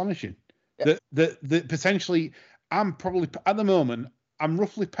find that astonishing. Yeah. That potentially, I'm probably at the moment, I'm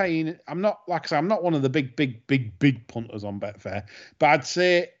roughly paying. I'm not, like I say, I'm not one of the big punters on Betfair, but I'd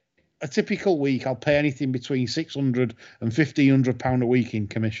say a typical week I'll pay anything between £600 and £1,500 a week in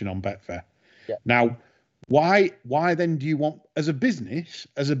commission on Betfair. Yeah. Now, why then do you want, as a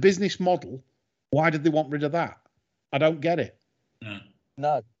business model? Why did they want rid of that? I don't get it.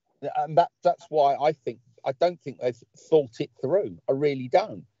 No, and that's why I don't think they've thought it through. I really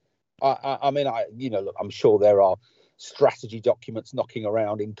don't. I mean, look, I'm sure there are strategy documents knocking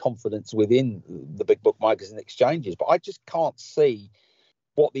around in confidence within the big bookmakers and exchanges, but I just can't see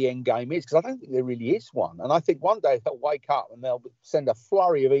what the end game is, because I don't think there really is one. And I think one day they'll wake up and they'll send a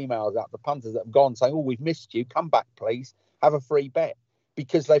flurry of emails out to punters that have gone saying, "Oh, we've missed you. Come back, please. Have a free bet,"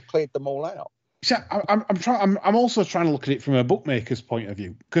 because they've cleared them all out. So I'm also trying to look at it from a bookmaker's point of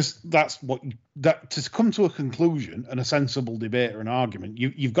view, because that's to come to a conclusion and a sensible debate or an argument,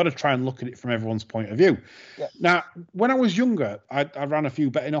 you've got to try and look at it from everyone's point of view. Yeah. Now, when I was younger, I ran a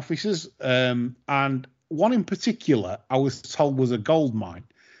few betting offices, and one in particular I was told was a gold mine.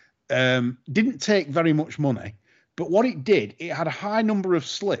 Didn't take very much money, but what it did, it had a high number of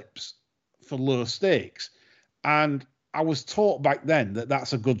slips for low stakes, and I was taught back then that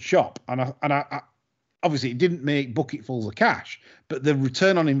that's a good shop, and I obviously it didn't make bucketfuls of cash, but the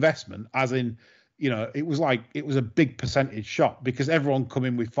return on investment, as in, it was a big percentage shop, because everyone come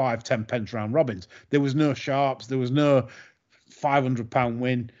in with 5-10 pence round robins. There was no sharps, there was no £500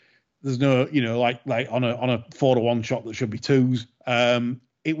 win. There's no, like on a 4-to-1 shot that should be twos.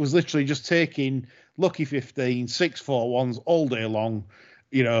 It was literally just taking lucky 15, 6-4-1s all day long.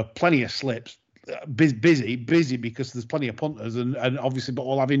 Plenty of slips. Busy because there's plenty of punters and obviously, but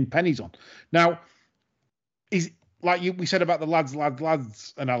all having pennies on. Now, is like we said about the lads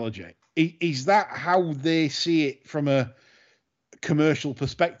analogy. Is that how they see it from a commercial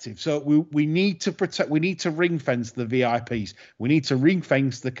perspective? So we need to protect. We need to ring fence the VIPs. We need to ring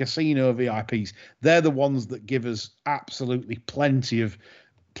fence the casino VIPs. They're the ones that give us absolutely plenty of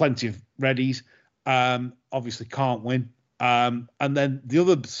readies. Obviously can't win. And then the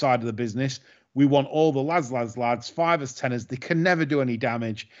other side of the business, we want all the lads, 5ers, 10ers. They can never do any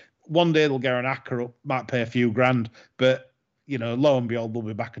damage. One day they'll get an acca up, might pay a few grand, but lo and behold, they'll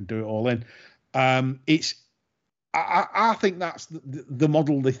be back and do it all in. I think that's the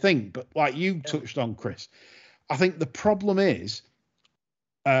model they think. But like you touched on, Chris, I think the problem is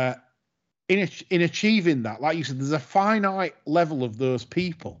in achieving that, like you said, there's a finite level of those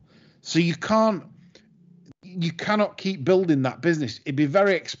people, so you cannot keep building that business. It'd be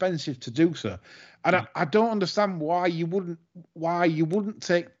very expensive to do so, and I don't understand why you wouldn't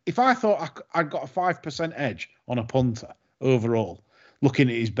take. If I thought I'd got a 5% edge on a punter overall, looking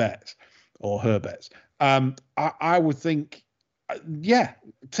at his bets or her bets, I would think, yeah,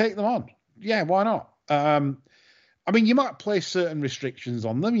 take them on. Yeah, why not? I mean, you might place certain restrictions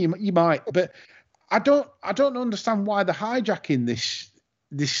on them. You might, but I don't understand why they're hijacking this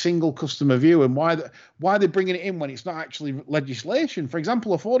single customer view and why they're bringing it in when it's not actually legislation. For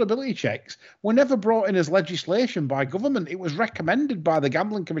example, affordability checks were never brought in as legislation by government. It was recommended by the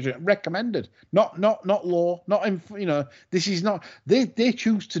Gambling Commission. Recommended, not law. Not in, this is not. They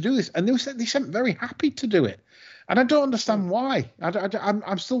choose to do this, and they seem very happy to do it. And I don't understand why.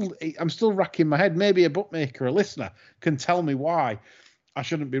 I'm still racking my head. Maybe a bookmaker, a listener, can tell me why I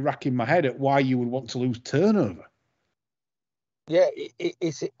shouldn't be racking my head at why you would want to lose turnover. Yeah,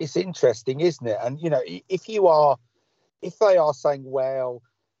 it's interesting, isn't it? And if they are saying, well,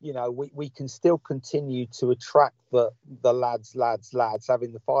 we can still continue to attract the lads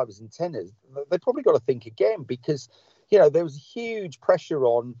having the 5s and 10s, they probably got to think again, because there was huge pressure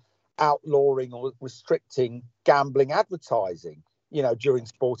on outlawing or restricting gambling advertising, during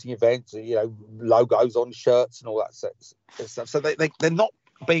sporting events, logos on shirts and all that sort of stuff. So they're not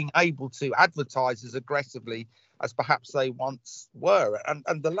being able to advertise as aggressively as perhaps they once were.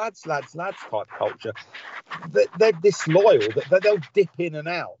 And the lads type culture, they're disloyal, that they'll dip in and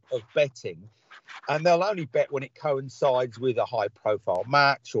out of betting, and they'll only bet when it coincides with a high profile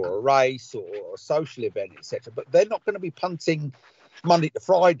match or a race or a social event, etc. But they're not going to be punting Monday to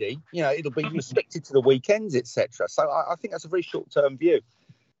Friday. It'll be restricted to the weekends, etc. So I think that's a very short-term view.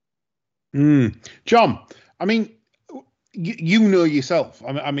 John, I mean, you know yourself.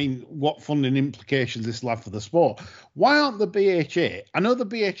 I mean, what funding implications this will have for the sport. Why aren't the BHA? I know the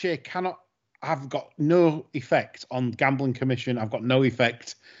BHA have got no effect on Gambling Commission. I've got no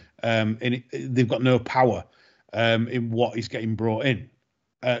effect in it. They've got no power in what is getting brought in.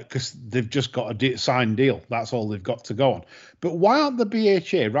 Because they've just got a signed deal. That's all they've got to go on. But why aren't the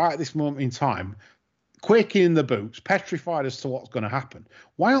BHA, right at this moment in time, quaking in the boots, petrified as to what's going to happen?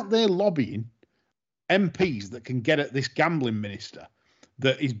 Why aren't they lobbying MPs that can get at this gambling minister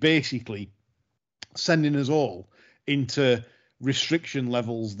that is basically sending us all into restriction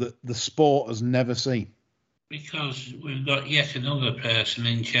levels that the sport has never seen? Because we've got yet another person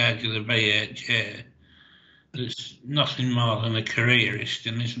in charge of the BHA that's nothing more than a careerist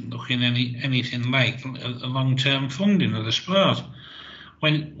and isn't looking anything like a long-term funding of the sport.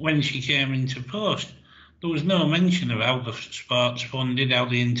 When she came into post, there was no mention of how the sport's funded, how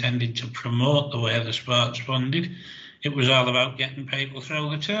they intended to promote the way the sport's funded. It was all about getting people through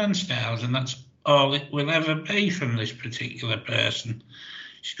the turnstiles, and that's all it will ever be from this particular person.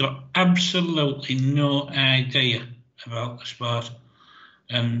 She's got absolutely no idea about the sport.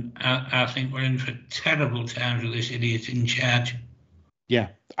 And I think we're in for terrible times with this idiot in charge. Yeah,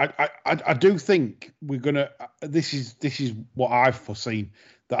 I do think we're gonna. This is what I've foreseen,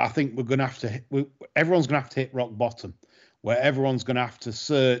 that I think we're gonna have to. Everyone's gonna have to hit rock bottom, where everyone's gonna have to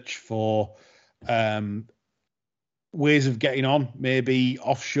search for ways of getting on, maybe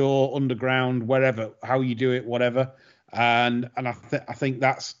offshore, underground, wherever, how you do it, whatever. And I think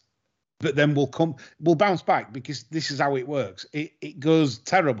that's. But then we'll bounce back, because this is how it works. It goes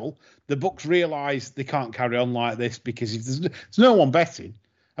terrible. The books realise they can't carry on like this, because if there's no one betting.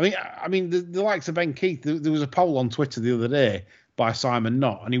 I mean, the likes of Ben Keith. There was a poll on Twitter the other day by Simon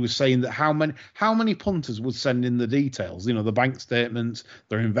Knott, and he was saying that how many punters would send in the details, the bank statements,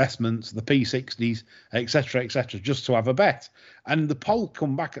 their investments, the P60s, etc., just to have a bet. And the poll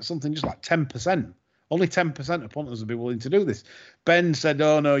come back at something just like 10%. Only 10% of punters would be willing to do this. Ben said,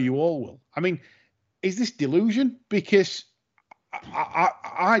 "Oh no, you all will." I mean, is this delusion? Because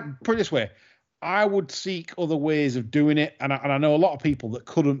I put it this way, I would seek other ways of doing it, and I know a lot of people that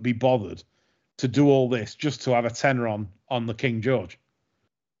couldn't be bothered to do all this just to have a tenner on the King George.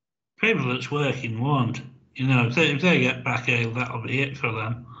 People that's working won't. If they get back ill, that'll be it for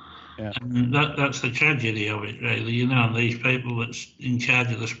them. Yeah. And that's the tragedy of it, really. These people that's in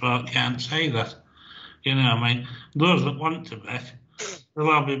charge of the sport can't say that. Those that want to bet, they'll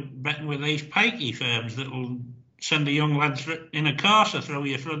all be betting with these pikey firms that will send a young lad in a Corsa through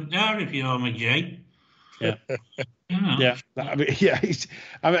your front door if you owe me, Jay. Yeah. Yeah.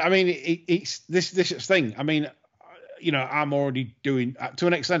 It's this thing. I mean, I'm already doing, to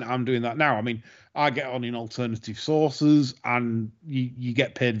an extent, I'm doing that now. I mean, I get on in alternative sources, and you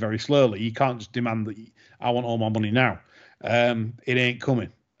get paid very slowly. You can't just demand that I want all my money now. It ain't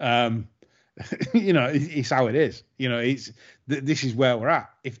coming. It's how it is. This is where we're at.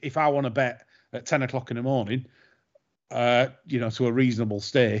 If I want to bet at 10 o'clock in the morning, to a reasonable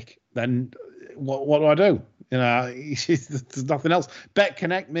stake, then what do I do? There's nothing else. Bet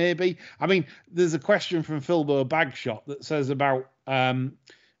Connect, maybe. I mean, there's a question from Philbo Bagshot that says about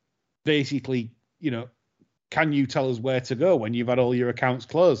basically, can you tell us where to go when you've had all your accounts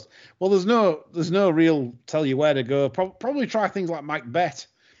closed? Well, there's no real tell you where to go. Probably try things like Mike Bet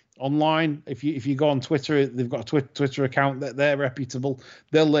online. If you go on Twitter, they've got a Twitter account that they're reputable.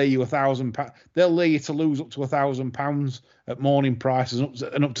 They'll lay you £1,000. They'll lay you to lose up to £1,000 at morning prices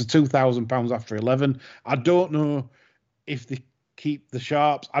and up to £2,000 after 11. I don't know if they keep the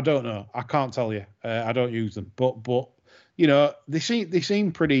sharps. I don't know. I can't tell you. I don't use them, but they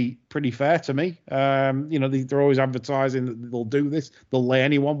seem pretty fair to me. They're always advertising that they'll do this. They'll lay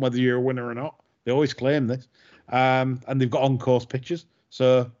anyone, whether you're a winner or not. They always claim this, and they've got on-course pictures.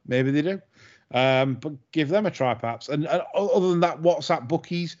 So maybe they do, but give them a try perhaps. And other than that, WhatsApp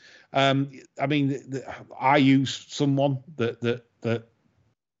bookies. I use someone that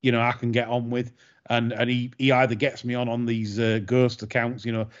I can get on with, and he either gets me on these ghost accounts.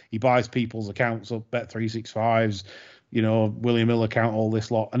 He buys people's accounts up, Bet365's, William Hill account, all this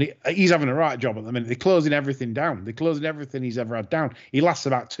lot, and he's having a right job at the minute. They're closing everything down. They're closing everything he's ever had down. He lasts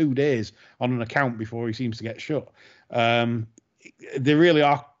about 2 days on an account before he seems to get shut. They really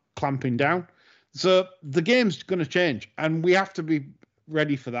are clamping down. So the game's going to change, and we have to be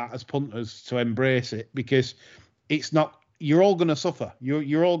ready for that as punters to embrace it, because it's not. You're all going to suffer.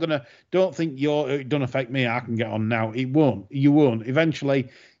 You're all going to. Don't think it don't affect me. I can get on now. It won't. You won't. Eventually,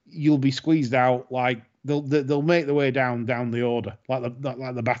 you'll be squeezed out. Like they'll make their way down the order, like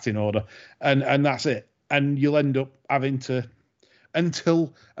the batting order, and that's it. And you'll end up having to,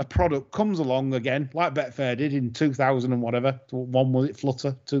 until a product comes along again, like Betfair did in 2000 and whatever. One was it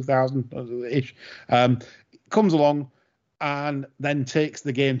Flutter 2000 ish, comes along and then takes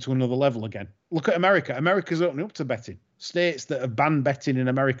the game to another level again. Look at America. America's opening up to betting. States that have banned betting in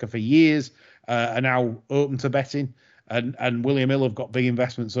America for years are now open to betting, and William Hill have got big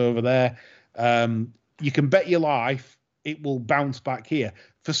investments over there. You can bet your life it will bounce back here.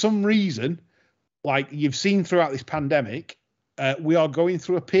 For some reason, like you've seen throughout this pandemic, we are going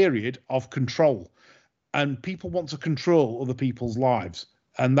through a period of control, and people want to control other people's lives.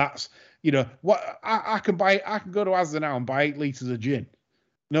 And that's, what I can go to Asda now and buy 8 litres of gin.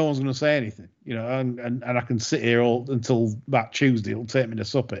 No one's going to say anything, and I can sit here until that Tuesday. It'll take me to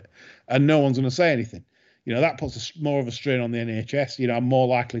sup it, and no one's going to say anything. That puts more of a strain on the NHS. I'm more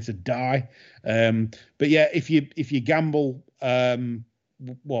likely to die. But yeah, if you gamble, beyond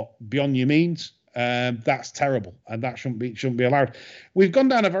your means, that's terrible, and that shouldn't be allowed. We've gone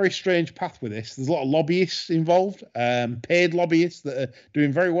down a very strange path with this. There's a lot of lobbyists involved, paid lobbyists that are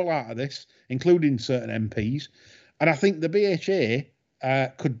doing very well out of this, including certain MPs. And I think the BHA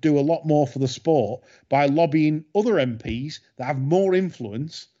could do a lot more for the sport by lobbying other MPs that have more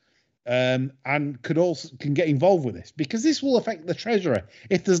influence, and can get involved with this, because this will affect the treasury.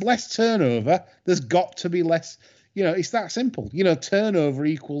 If there's less turnover, there's got to be less. It's that simple. Turnover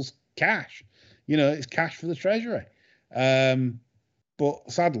equals cash. It's cash for the treasury.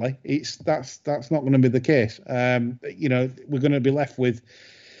 But sadly, that's not going to be the case. We're going to be left with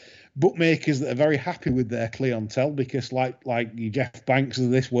bookmakers that are very happy with their clientele, because like the Jeff Banks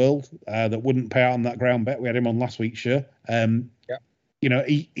of this world, that wouldn't pay out on that ground bet. We had him on last week's show.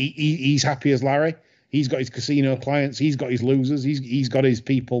 He's happy as Larry. He's got his casino clients. He's got his losers. He's got his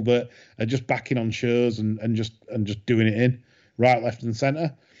people that are just backing on shows and just doing it in right, left, and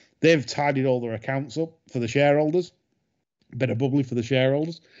centre. They've tidied all their accounts up for the shareholders. Bit of bubbly for the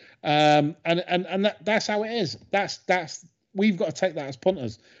shareholders, and that's how it is. That's we've got to take that as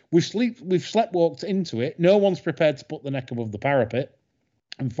punters. We've sleptwalked into it. No one's prepared to put the neck above the parapet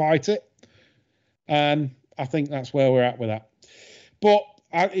and fight it. And I think that's where we're at with that. But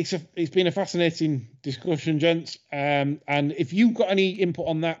it's been a fascinating discussion, gents. And if you've got any input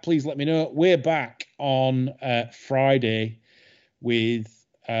on that, please let me know. We're back on Friday with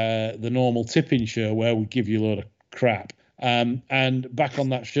the normal tipping show, where we give you a load of crap. And back on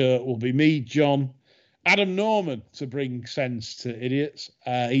that show will be me, John, Adam Norman, to bring sense to idiots.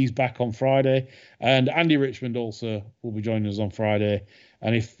 He's back on Friday. And Andy Richmond also will be joining us on Friday.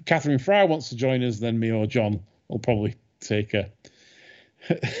 And if Catherine Fry wants to join us, then me or John will probably take a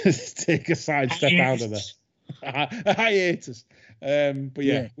side step out of there. A hiatus. But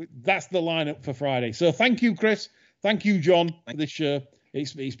yeah, that's the lineup for Friday. So thank you, Chris. Thank you, John, for this show.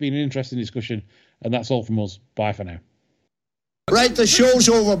 It's been an interesting discussion, and that's all from us. Bye for now. Right, the show's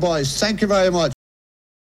over, boys. Thank you very much.